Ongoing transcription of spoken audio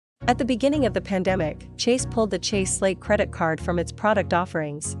At the beginning of the pandemic, Chase pulled the Chase Slate credit card from its product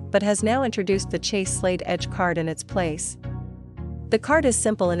offerings, but has now introduced the Chase Slate Edge card in its place. The card is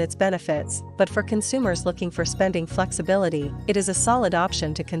simple in its benefits, but for consumers looking for spending flexibility, it is a solid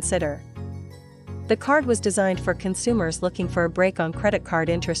option to consider. The card was designed for consumers looking for a break on credit card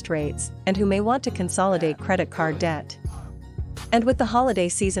interest rates, and who may want to consolidate credit card debt. And with the holiday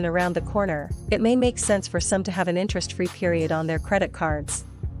season around the corner, it may make sense for some to have an interest-free period on their credit cards.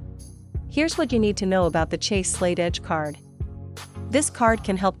 Here's what you need to know about the Chase Slate Edge card. This card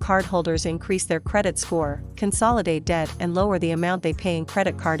can help cardholders increase their credit score, consolidate debt, and lower the amount they pay in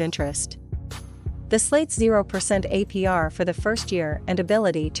credit card interest. The Slate's 0% APR for the first year and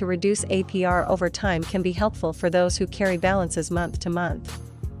ability to reduce APR over time can be helpful for those who carry balances month to month.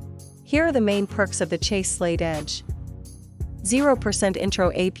 Here are the main perks of the Chase Slate Edge. 0%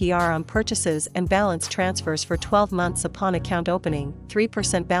 intro APR on purchases and balance transfers for 12 months upon account opening,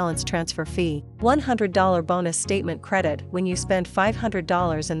 3% balance transfer fee, $100 bonus statement credit when you spend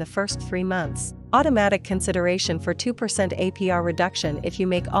 $500 in the first 3 months, automatic consideration for 2% APR reduction if you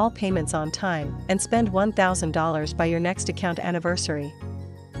make all payments on time and spend $1,000 by your next account anniversary.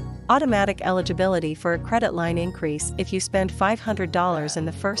 Automatic eligibility for a credit line increase if you spend $500 in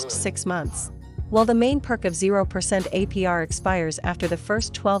the first 6 months. While the main perk of 0% APR expires after the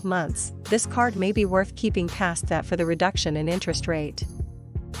first 12 months, this card may be worth keeping past that for the reduction in interest rate.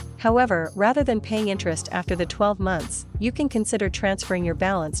 However, rather than paying interest after the 12 months, you can consider transferring your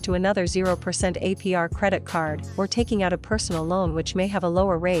balance to another 0% APR credit card or taking out a personal loan, which may have a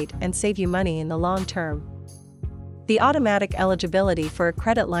lower rate and save you money in the long term. The automatic eligibility for a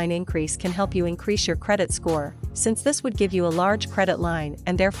credit line increase can help you increase your credit score, since this would give you a large credit line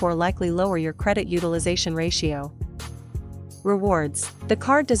and therefore likely lower your credit utilization ratio. Rewards. The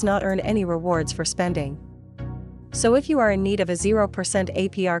card does not earn any rewards for spending. So if you are in need of a 0%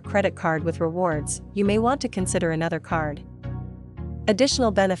 APR credit card with rewards, you may want to consider another card.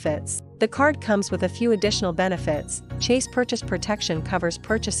 Additional benefits. The card comes with a few additional benefits. Chase Purchase Protection covers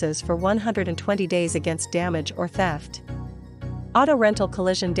purchases for 120 days against damage or theft. Auto Rental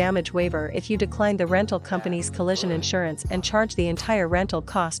Collision Damage Waiver if you decline the rental company's collision insurance and charge the entire rental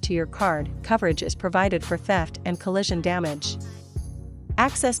cost to your card, coverage is provided for theft and collision damage.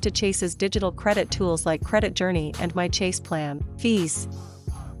 Access to Chase's digital credit tools like Credit Journey and My Chase Plan. Fees.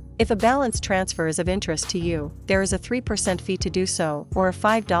 If a balance transfer is of interest to you, there is a 3% fee to do so, or a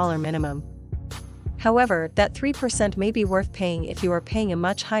 $5 minimum. However, that 3% may be worth paying if you are paying a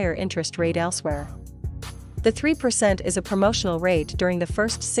much higher interest rate elsewhere. The 3% is a promotional rate during the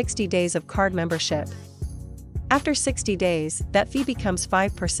first 60 days of card membership. After 60 days, that fee becomes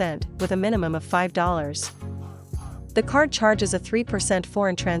 5%, with a minimum of $5. The card charges a 3%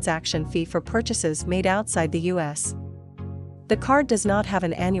 foreign transaction fee for purchases made outside the US. The card does not have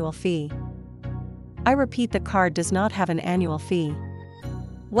an annual fee. I repeat, the card does not have an annual fee.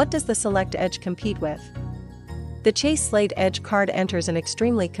 What does the Select Edge compete with? The Chase Slate Edge card enters an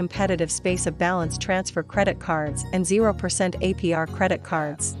extremely competitive space of balance transfer credit cards and 0% APR credit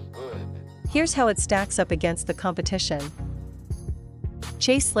cards. Here's how it stacks up against the competition.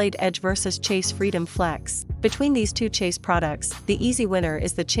 Chase Slate Edge versus Chase Freedom Flex. Between these two Chase products, the easy winner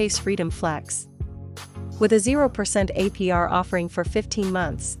is the Chase Freedom Flex. With a 0% APR offering for 15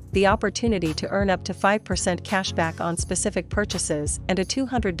 months, the opportunity to earn up to 5% cashback on specific purchases, and a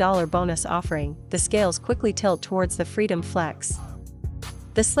 $200 bonus offering, the scales quickly tilt towards the Freedom Flex.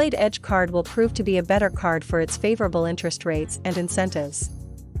 The Slate Edge card will prove to be a better card for its favorable interest rates and incentives.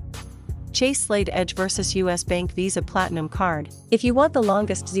 Chase Slate Edge versus US Bank Visa Platinum Card. If you want the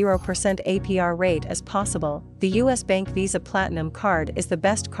longest 0% APR rate as possible, the US Bank Visa Platinum Card is the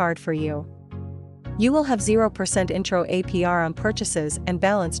best card for you. You will have 0% intro APR on purchases and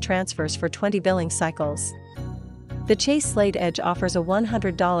balance transfers for 20 billing cycles. The Chase Slate Edge offers a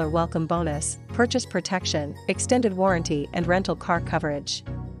 $100 welcome bonus, purchase protection, extended warranty, and rental car coverage.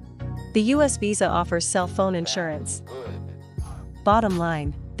 The US Visa offers cell phone insurance. Bottom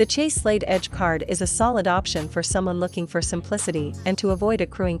line, the Chase Slate Edge card is a solid option for someone looking for simplicity and to avoid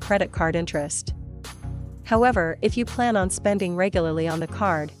accruing credit card interest. However, if you plan on spending regularly on the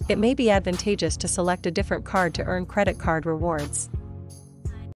card, it may be advantageous to select a different card to earn credit card rewards.